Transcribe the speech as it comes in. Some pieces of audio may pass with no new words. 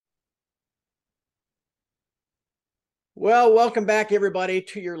Well, welcome back, everybody,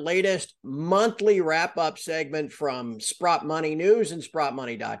 to your latest monthly wrap-up segment from Sprott Money News and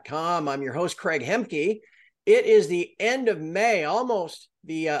SprottMoney.com. I'm your host, Craig Hemke. It is the end of May, almost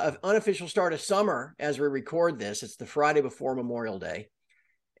the unofficial start of summer as we record this. It's the Friday before Memorial Day.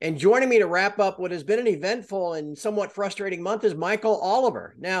 And joining me to wrap up what has been an eventful and somewhat frustrating month is Michael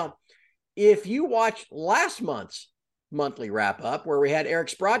Oliver. Now, if you watched last month's monthly wrap-up, where we had Eric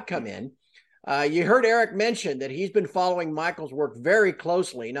Sprott come in, you heard Eric mention that he's been following Michael's work very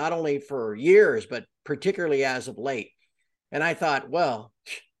closely, not only for years, but particularly as of late. And I thought, well,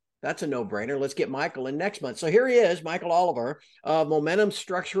 that's a no-brainer. Let's get Michael in next month. So here he is, Michael Oliver of Momentum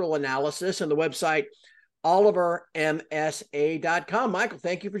Structural Analysis and the website olivermsa.com. Michael,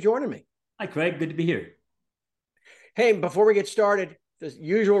 thank you for joining me. Hi, Craig. Good to be here. Hey, before we get started, the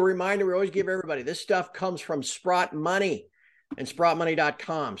usual reminder we always give everybody, this stuff comes from Sprott Money and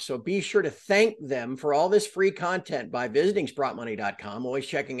SprottMoney.com. So be sure to thank them for all this free content by visiting SprottMoney.com, always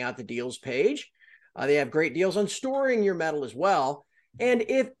checking out the deals page. They have great deals on storing your metal as well. And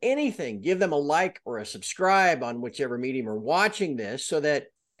if anything, give them a like or a subscribe on whichever medium you're watching this so that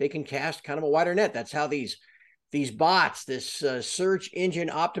they can cast kind of a wider net. That's how these bots, this search engine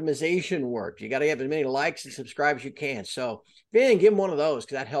optimization work. You got to have as many likes and subscribes as you can. So if anything, give them one of those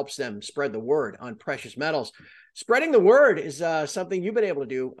because that helps them spread the word on precious metals. Spreading the word is something you've been able to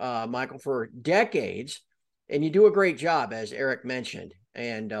do, Michael, for decades, and you do a great job, as Eric mentioned,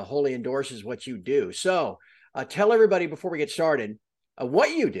 and wholly endorses what you do. So tell everybody before we get started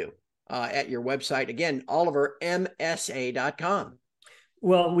what you do at your website. Again, olivermsa.com.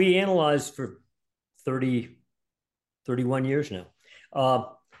 Well, we analyzed for 31 years now,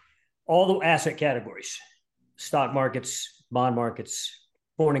 all the asset categories, stock markets, bond markets,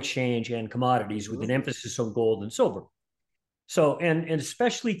 foreign exchange, and commodities with an emphasis on gold and silver. So, and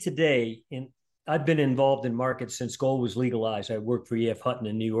especially today, I've been involved in markets since gold was legalized. I worked for E.F. Hutton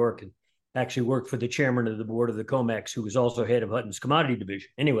in New York and actually worked for the chairman of the board of the COMEX, who was also head of Hutton's commodity division.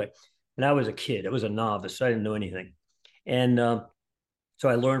 Anyway, and I was a kid. I was a novice. I didn't know anything. And so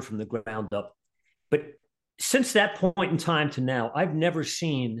I learned from the ground up. But since that point in time to now, I've never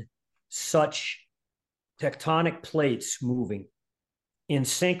seen such tectonic plates moving in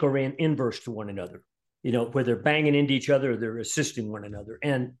sync or in inverse to one another, where they're banging into each other, or they're assisting one another.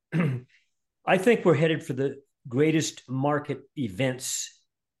 And I think we're headed for the greatest market events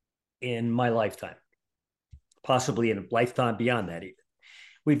in my lifetime, possibly in a lifetime beyond that even.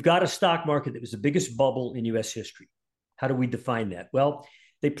 We've got a stock market that was the biggest bubble in U.S. history. How do we define that? Well,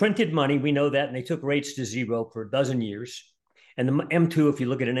 they printed money, we know that, and they took rates to zero for a dozen years. And the M2, if you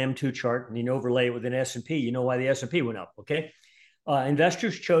look at an M2 chart and you overlay it with an S&P, you know why the S&P went up, okay?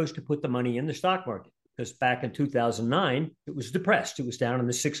 Investors chose to put the money in the stock market because back in 2009, it was depressed. It was down in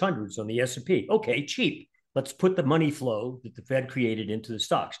the 600s on the S&P. Okay, cheap. Let's put the money flow that the Fed created into the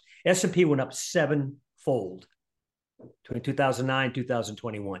stocks. S&P went up sevenfold between 2009,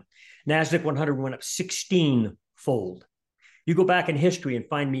 2021. NASDAQ 100 went up 16-fold. You go back in history and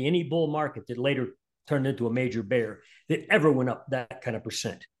find me any bull market that later turned into a major bear that ever went up that kind of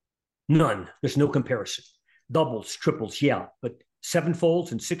percent. None. There's no comparison. Doubles, triples, yeah, but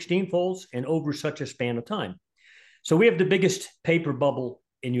sevenfolds and 16folds and over such a span of time. So we have the biggest paper bubble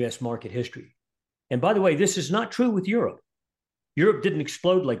in U.S. market history. And by the way, this is not true with Europe. Europe didn't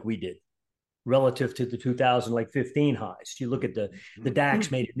explode like we did relative to the 2015 highs. You look at the DAX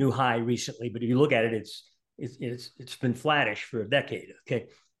made a new high recently, but if you look at it, it's been flattish for a decade. Okay,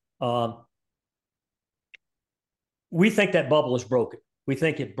 we think that bubble is broken. We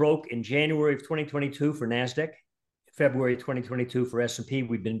think it broke in January of 2022 for NASDAQ, February 2022 for S&P.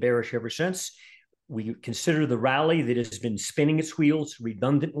 We've been bearish ever since. We consider the rally that has been spinning its wheels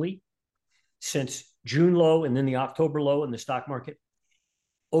redundantly since June low and then the October low in the stock market,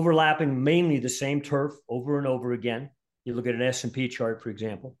 overlapping mainly the same turf over and over again. You look at an S&P chart, for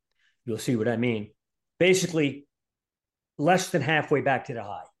example, you'll see what I mean. Basically, less than halfway back to the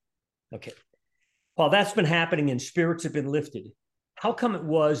high. Okay. While that's been happening and spirits have been lifted, how come it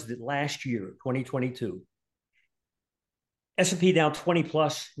was that last year, 2022, S&P down 20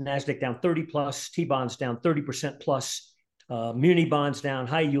 plus, NASDAQ down 30 plus, T-bonds down 30% plus, muni bonds down,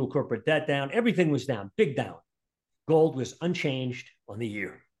 high yield corporate debt down, everything was down, big down. Gold was unchanged on the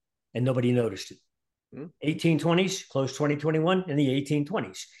year, and nobody noticed it. 1820s, closed 2021 in the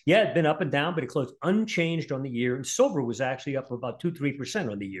 1820s. Yeah, it'd been up and down, but it closed unchanged on the year, and silver was actually up about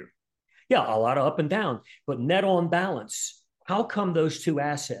 2-3% on the year. Yeah, a lot of up and down, but net on balance, how come those two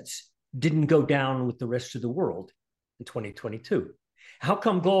assets didn't go down with the rest of the world in 2022? How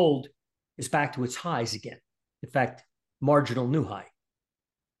come gold is back to its highs again? In fact, marginal new high.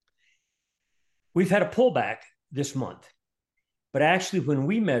 We've had a pullback this month. But actually, when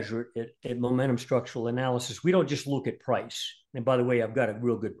we measure it at Momentum Structural Analysis, we don't just look at price. And by the way, I've got a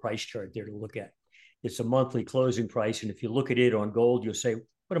real good price chart there to look at. It's a monthly closing price. And if you look at it on gold, you'll say,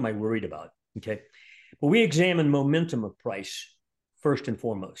 what am I worried about? Okay. But we examine momentum of price first and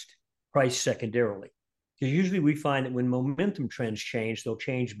foremost, price secondarily. Because usually we find that when momentum trends change, they'll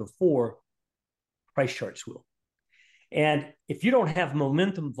change before price charts will. And if you don't have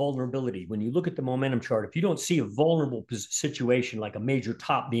momentum vulnerability, when you look at the momentum chart, if you don't see a vulnerable situation like a major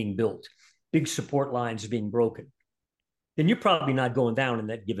top being built, big support lines being broken, then you're probably not going down in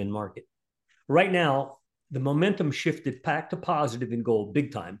that given market. Right now, the momentum shifted back to positive in gold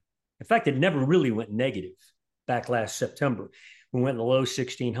big time. In fact, it never really went negative back last September. We went in the low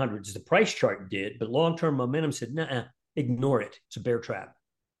 1600s. The price chart did, but long-term momentum said, nah, ignore it. It's a bear trap.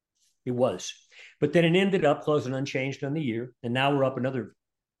 It was. But then it ended up closing unchanged on the year. And now we're up another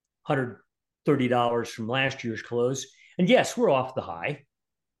 $130 from last year's close. And yes, we're off the high.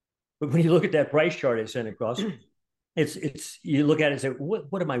 But when you look at that price chart I sent across, it's you look at it and say,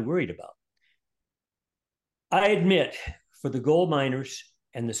 what am I worried about? I admit, for the gold miners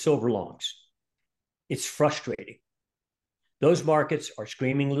and the silver longs, it's frustrating. Those markets are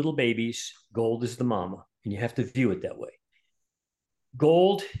screaming little babies. Gold is the mama, and you have to view it that way.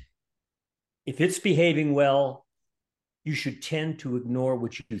 Gold, if it's behaving well, you should tend to ignore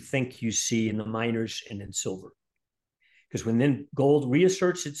what you think you see in the miners and in silver. Because when then gold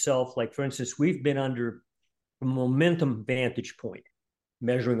reasserts itself, like for instance, we've been under a momentum vantage point,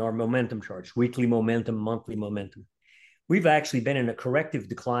 measuring our momentum charts, weekly momentum, monthly momentum. We've actually been in a corrective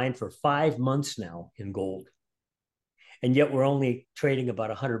decline for 5 months now in gold. And yet we're only trading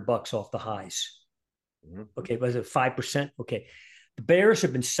about $100 off the highs. Mm-hmm. Okay, was it 5%? Okay. The bears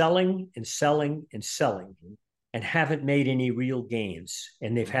have been selling and selling and selling and haven't made any real gains.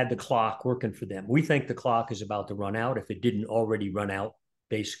 And they've had the clock working for them. We think the clock is about to run out if it didn't already run out,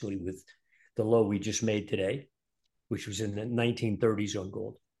 basically with the low we just made today, which was in the 1930s on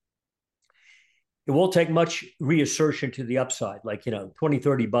gold. It won't take much reassertion to the upside, like, $20,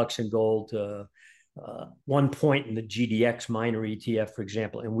 $30 in gold, 1 point in the GDX minor ETF, for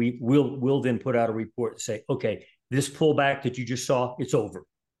example. And we'll then put out a report and say, okay, this pullback that you just saw, it's over.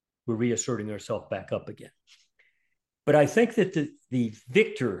 We're reasserting ourselves back up again. But I think that the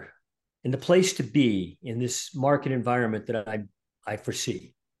victor and the place to be in this market environment that I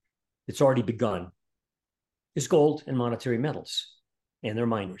foresee, it's already begun, is gold and monetary metals and their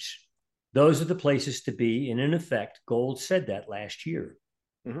miners. Those are the places to be. And in effect, gold said that last year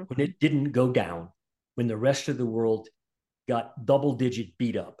when it didn't go down, when the rest of the world got double-digit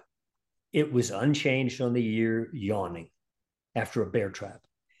beat up. It was unchanged on the year, yawning after a bear trap.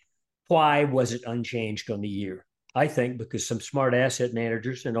 Why was it unchanged on the year? I think because some smart asset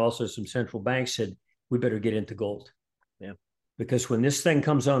managers and also some central banks said, we better get into gold. Yeah. Because when this thing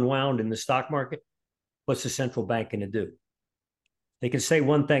comes unwound in the stock market, what's the central bank going to do? They can say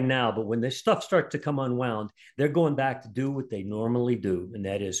one thing now, but when this stuff starts to come unwound, they're going back to do what they normally do, and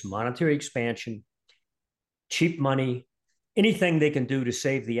that is monetary expansion, cheap money, anything they can do to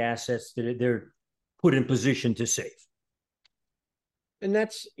save the assets that they're put in position to save. And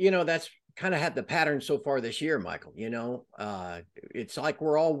that's kind of had the pattern so far this year, Michael. It's like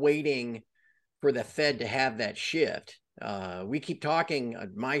we're all waiting for the Fed to have that shift. We keep talking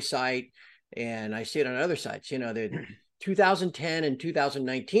on my site, and I see it on other sites, that 2010 and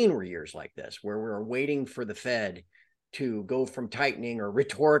 2019 were years like this, where we were waiting for the Fed to go from tightening or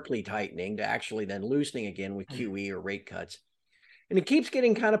rhetorically tightening to actually then loosening again with QE or rate cuts. And it keeps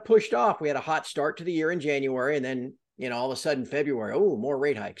getting kind of pushed off. We had a hot start to the year in January, and then, all of a sudden February, more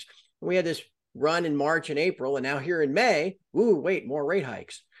rate hikes. And we had this run in March and April, and now here in May, more rate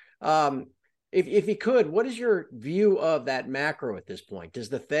hikes. If you could, what is your view of that macro at this point? Does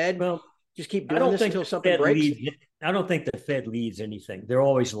the Fed just keep doing this until something breaks? I don't think the Fed leads anything. They're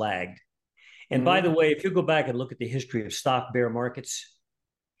always lagged. And by the way, if you go back and look at the history of stock bear markets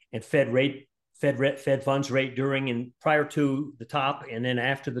and Fed funds rate during and prior to the top and then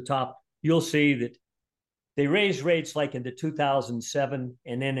after the top, you'll see that they raised rates like into 2007,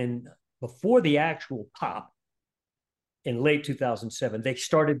 and then before the actual top in late 2007, they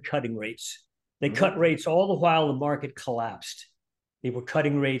started cutting rates. They cut rates all the while the market collapsed. They were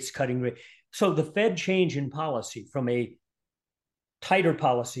cutting rates. So the Fed change in policy from a tighter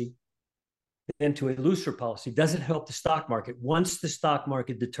policy into a looser policy doesn't help the stock market once the stock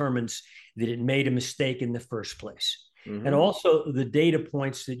market determines that it made a mistake in the first place. And also the data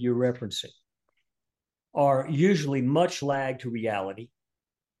points that you're referencing are usually much lag to reality,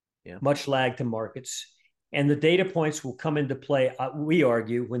 much lag to markets. And the data points will come into play, we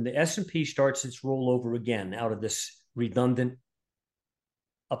argue, when the S&P starts its rollover again out of this redundant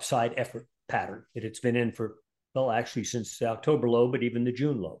upside effort pattern that it's been in for, well, actually since the October low, but even the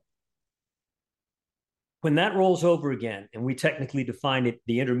June low. When that rolls over again, and we technically define it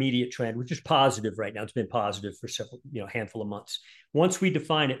the intermediate trend, which is positive right now, it's been positive for several, handful of months. Once we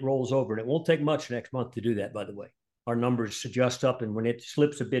define it, rolls over, and it won't take much next month to do that, by the way. Our numbers adjust up, and when it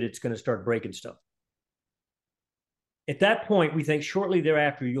slips a bit, it's going to start breaking stuff. At that point, we think shortly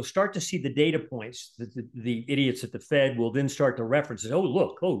thereafter, you'll start to see the data points that the idiots at the Fed will then start to reference. Oh,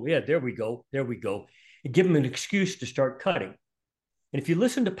 look, oh, yeah, there we go, and give them an excuse to start cutting. And if you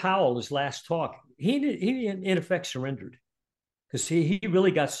listen to Powell, his last talk, he in effect surrendered because he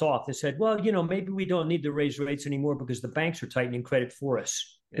really got soft and said, well, maybe we don't need to raise rates anymore because the banks are tightening credit for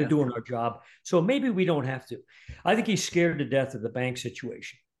us. They're doing our job. So maybe we don't have to. I think he's scared to death of the bank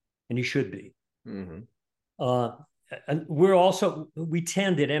situation, and he should be. Mm-hmm. And we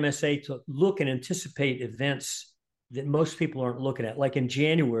tend at MSA to look and anticipate events that most people aren't looking at. Like in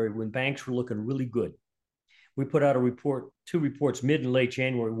January, when banks were looking really good, we put out two reports mid and late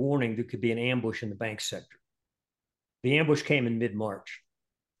January warning there could be an ambush in the bank sector. The ambush came in mid-March.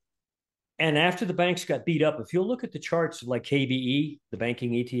 And after the banks got beat up, if you'll look at the charts like KBE, the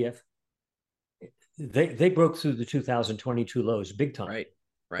banking ETF, they broke through the 2022 lows big time. Right.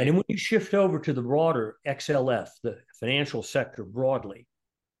 And then when you shift over to the broader XLF, the financial sector broadly,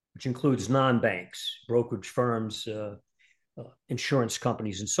 which includes non-banks, brokerage firms, insurance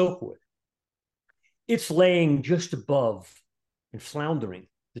companies, and so forth, it's laying just above and floundering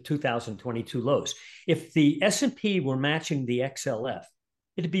the 2022 lows. If the S&P were matching the XLF,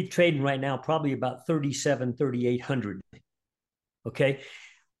 it'd be trading right now probably about 3,800. Okay.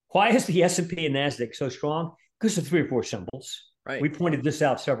 Why is the S&P and NASDAQ so strong? Because of 3 or 4 symbols. Right. We pointed this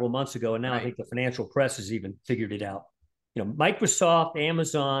out several months ago, and now I think the financial press has even figured it out. Microsoft,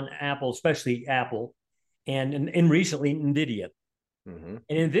 Amazon, Apple, especially Apple, and recently NVIDIA. Mm-hmm.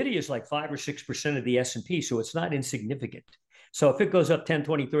 And NVIDIA is like 5 or 6% of the S&P, so it's not insignificant. So if it goes up 10,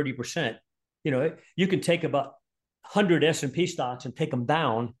 20, 30%, you can take about 100 S&P stocks and take them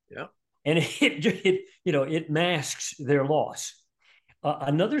down, and it masks their loss.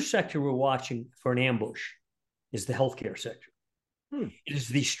 Another sector we're watching for an ambush is the healthcare sector. It is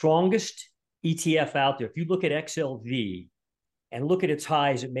the strongest ETF out there. If you look at XLV and look at its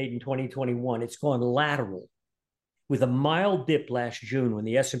highs it made in 2021, it's gone lateral with a mild dip last June when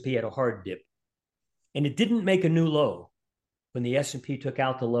the S&P had a hard dip. And it didn't make a new low when the S&P took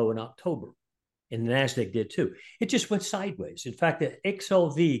out the low in October. And the NASDAQ did too. It just went sideways. In fact, the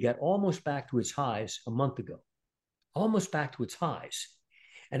XLV got almost back to its highs a month ago. Almost back to its highs.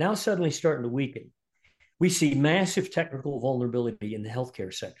 And now suddenly starting to weaken. We see massive technical vulnerability in the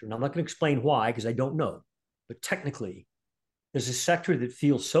healthcare sector. And I'm not going to explain why, because I don't know. But technically, there's a sector that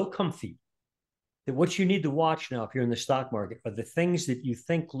feels so comfy that what you need to watch now, if you're in the stock market, are the things that you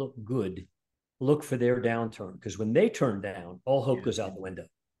think look good. Look for their downturn. Because when they turn down, all hope goes out the window.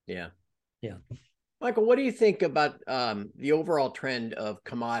 Yeah. Michael, what do you think about the overall trend of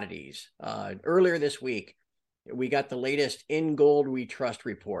commodities? Earlier this week, we got the latest In Gold We Trust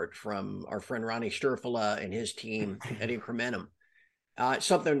report from our friend Ronnie Sturfula and his team at Incrementum.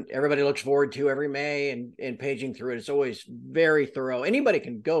 Something everybody looks forward to every May, and paging through it. It's always very thorough. Anybody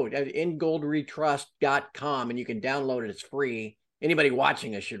can go to ingoldwetrust.com and you can download it. It's free. Anybody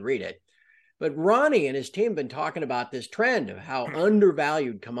watching us should read it. But Ronnie and his team have been talking about this trend of how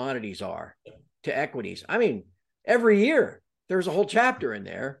undervalued commodities are to equities. I mean, every year there's a whole chapter in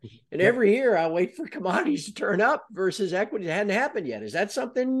there, and every year I wait for commodities to turn up versus equities. It hadn't happened yet. Is that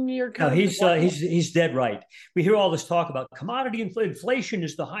something you're kind of? He's dead right. We hear all this talk about commodity inflation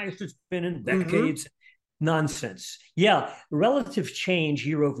is the highest it's been in decades. Mm-hmm. Nonsense. Yeah, relative change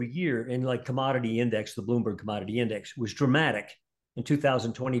year over year in like commodity index, the Bloomberg Commodity Index, was dramatic in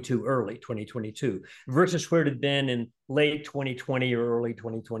 2022, early 2022, versus where it had been in late 2020 or early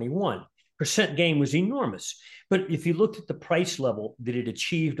 2021. Percent gain was enormous. But if you looked at the price level that it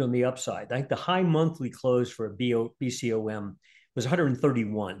achieved on the upside, I think the high monthly close for a BCOM was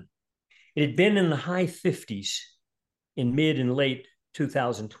 131. It had been in the high 50s in mid and late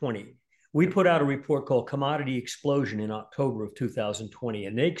 2020. We put out a report called Commodity Explosion in October of 2020,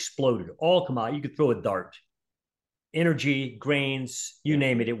 and they exploded. All commodities, you could throw a dart. Energy, grains, you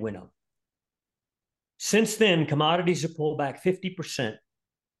name it, it went up. Since then, commodities have pulled back 50%.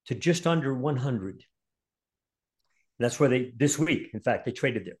 To just under 100. That's where this week, in fact, they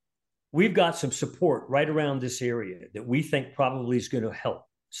traded there. We've got some support right around this area that we think probably is going to help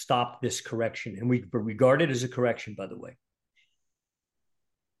stop this correction. And we regard it as a correction, by the way.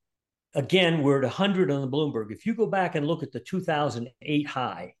 again, we're at 100 on the Bloomberg. If you go back and look at the 2008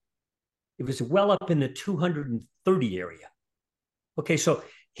 high, it was well up in the 230 area. Okay, so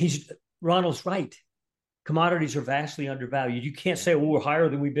Ronald's right. Commodities are vastly undervalued. You can't say, well, we're higher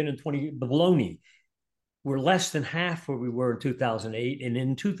than we've been in 20. Baloney. We're less than half where we were in 2008. And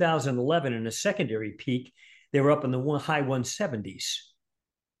in 2011, in a secondary peak, they were up in the high 170s.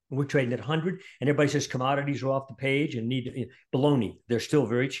 We're trading at 100, and everybody says commodities are off the page and need baloney. They're still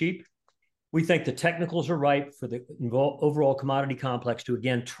very cheap. We think the technicals are ripe for the overall commodity complex to,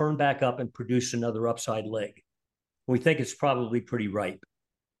 again, turn back up and produce another upside leg. We think it's probably pretty ripe.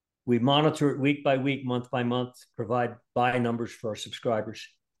 We monitor it week by week, month by month, provide buy numbers for our subscribers.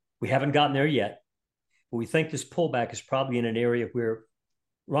 We haven't gotten there yet, but we think this pullback is probably in an area where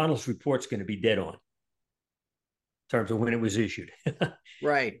Ronald's report's going to be dead on in terms of when it was issued.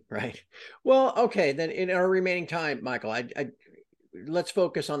 Right. Well, okay, then in our remaining time, Michael, let's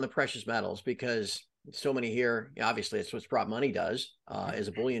focus on the precious metals, because so many here, obviously it's what Sprott Money does as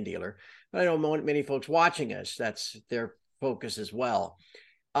a bullion dealer. But I know many folks watching us, that's their focus as well.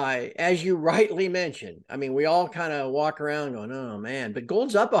 As you rightly mentioned, I mean, we all kind of walk around going, oh man, but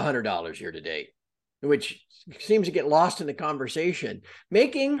gold's up $100 year to date, which seems to get lost in the conversation,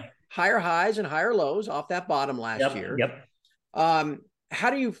 making higher highs and higher lows off that bottom last year. How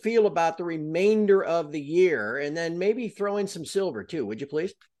do you feel about the remainder of the year? And then maybe throw in some silver too, would you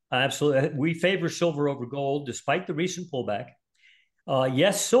please? Absolutely. We favor silver over gold, despite the recent pullback.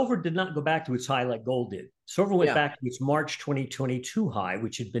 Yes, silver did not go back to its high like gold did. Silver went back to its March 2022 high,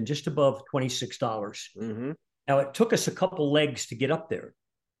 which had been just above $26. Mm-hmm. Now, it took us a couple legs to get up there.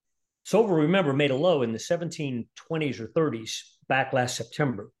 Silver, remember, made a low in the 1720s or 30s back last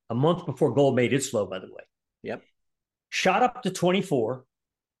September, a month before gold made its low, by the way. Yep. Shot up to 24,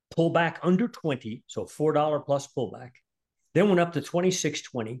 pulled back under 20, so $4 plus pullback. Then went up to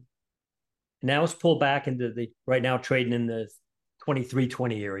 26.20. Now it's pulled back into right now trading in the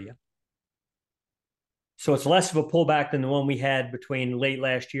 23.20 area. So it's less of a pullback than the one we had between late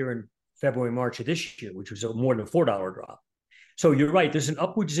last year and February, March of this year, which was more than a $4 drop. So you're right, there's an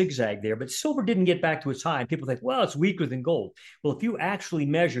upward zigzag there, but silver didn't get back to its high. And people think, well, it's weaker than gold. Well, if you actually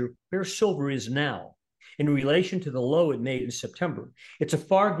measure where silver is now in relation to the low it made in September, it's a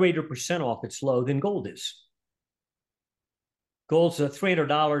far greater percent off its low than gold is. Gold's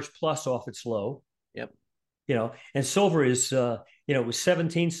 $300 plus off its low. Yep. And silver is, it was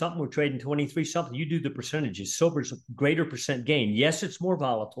 17 something. We're trading 23 something. You do the percentages. Silver's a greater percent gain. Yes, it's more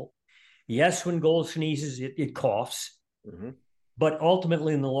volatile. Yes, when gold sneezes, it coughs. Mm-hmm. But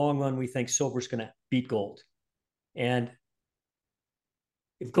ultimately, in the long run, we think silver's going to beat gold. And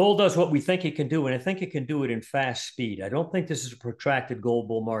if gold does what we think it can do, and I think it can do it in fast speed, I don't think this is a protracted gold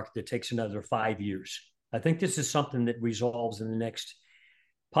bull market that takes another 5 years. I think this is something that resolves in the next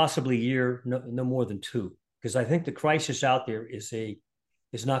possibly year, no more than 2. Because I think the crisis out there is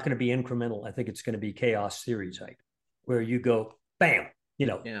not going to be incremental. I think it's going to be chaos theory type, where you go, bam,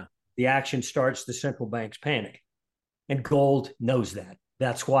 the action starts, the central banks panic. And gold knows that.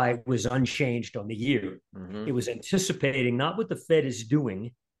 That's why it was unchanged on the year. Mm-hmm. It was anticipating not what the Fed is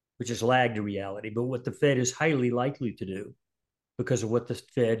doing, which is lagged to reality, but what the Fed is highly likely to do because of what the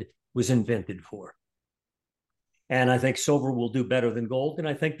Fed was invented for. And I think silver will do better than gold. And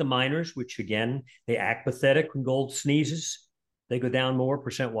I think the miners, which again, they act pathetic when gold sneezes, they go down more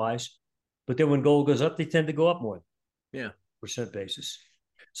percent-wise. But then when gold goes up, they tend to go up more. Yeah. Percent basis.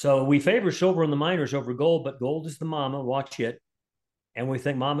 So we favor silver and the miners over gold, but gold is the mama, watch it. And we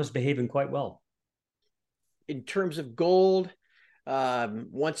think mama's behaving quite well. In terms of gold,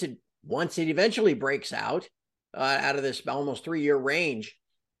 once it eventually breaks out of this almost 3-year range,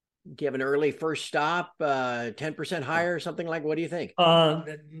 do you have an early first stop, 10% higher, something like? What do you think?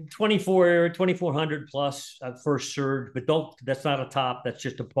 2,400 plus first surge, but that's not a top. That's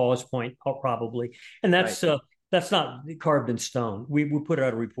just a pause point, probably. And that's not carved in stone. We put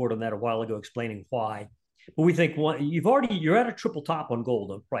out a report on that a while ago explaining why. But we think you're at a triple top on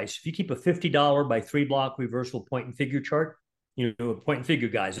gold on price. If you keep a $50 by 3 block reversal point and figure chart, point and figure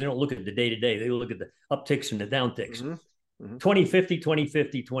guys, they don't look at the day to day. They look at the upticks and the downticks. Mm-hmm. Mm-hmm. 2050,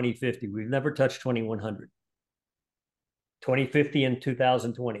 2050, 2050. We've never touched 2100. 2050 in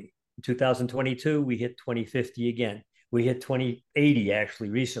 2020. In 2022, we hit 2050 again. We hit 2080 actually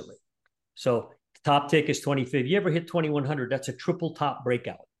recently. So top tick is 2050. You ever hit 2100? That's a triple top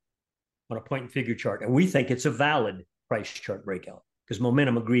breakout on a point and figure chart. And we think it's a valid price chart breakout because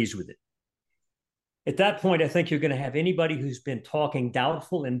momentum agrees with it. At that point, I think you're going to have anybody who's been talking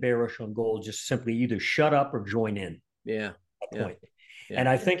doubtful and bearish on gold just simply either shut up or join in. Yeah. Point. Yeah. And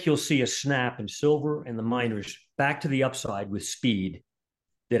I think you'll see a snap in silver and the miners back to the upside with speed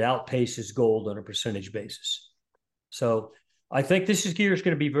that outpaces gold on a percentage basis. So I think this year is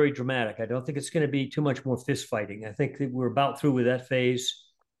going to be very dramatic. I don't think it's going to be too much more fist fighting. I think that we're about through with that phase.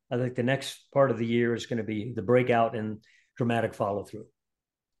 I think the next part of the year is going to be the breakout and dramatic follow through.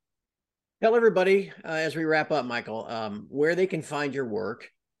 Tell everybody as we wrap up, Michael, where they can find your work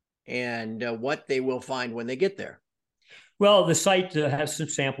and what they will find when they get there. Well, the site has some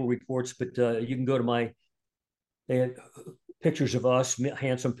sample reports, but you can go to they have pictures of us,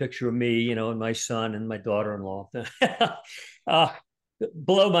 handsome picture of me, and my son and my daughter-in-law.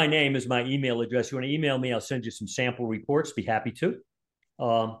 Below my name is my email address. You want to email me, I'll send you some sample reports. Be happy to.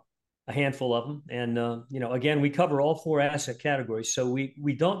 A handful of them. And, again, we cover all 4 asset categories. So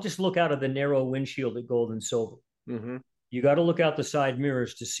we don't just look out of the narrow windshield at gold and silver. Mm-hmm. You got to look out the side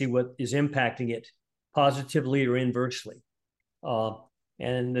mirrors to see what is impacting it positively or inversely.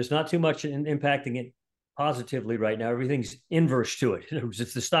 And there's not too much impacting it positively right now. Everything's inverse to it.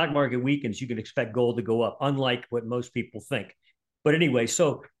 If the stock market weakens, you can expect gold to go up, unlike what most people think. But anyway,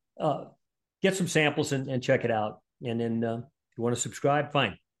 so get some samples and check it out. And then if you want to subscribe,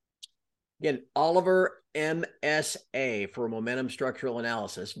 fine. Again, Oliver MSA for Momentum Structural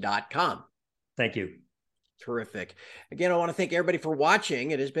Analysis.com. Thank you. Terrific. Again, I want to thank everybody for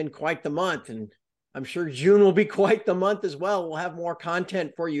watching. It has been quite the month, and I'm sure June will be quite the month as well. We'll have more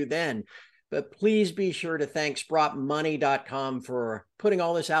content for you then. But please be sure to thank SprottMoney.com for putting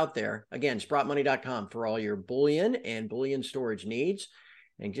all this out there. Again, SprottMoney.com for all your bullion and bullion storage needs.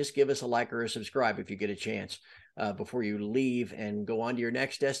 And just give us a like or a subscribe if you get a chance before you leave and go on to your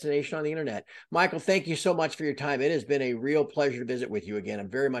next destination on the internet. Michael, thank you so much for your time. It has been a real pleasure to visit with you again. I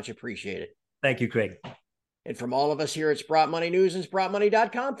very much appreciate it. Thank you, Craig. And from all of us here at Sprott Money News and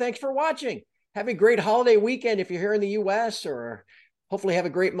SprottMoney.com, thanks for watching. Have a great holiday weekend if you're here in the U.S., or hopefully have a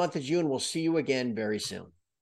great month of June. We'll see you again very soon.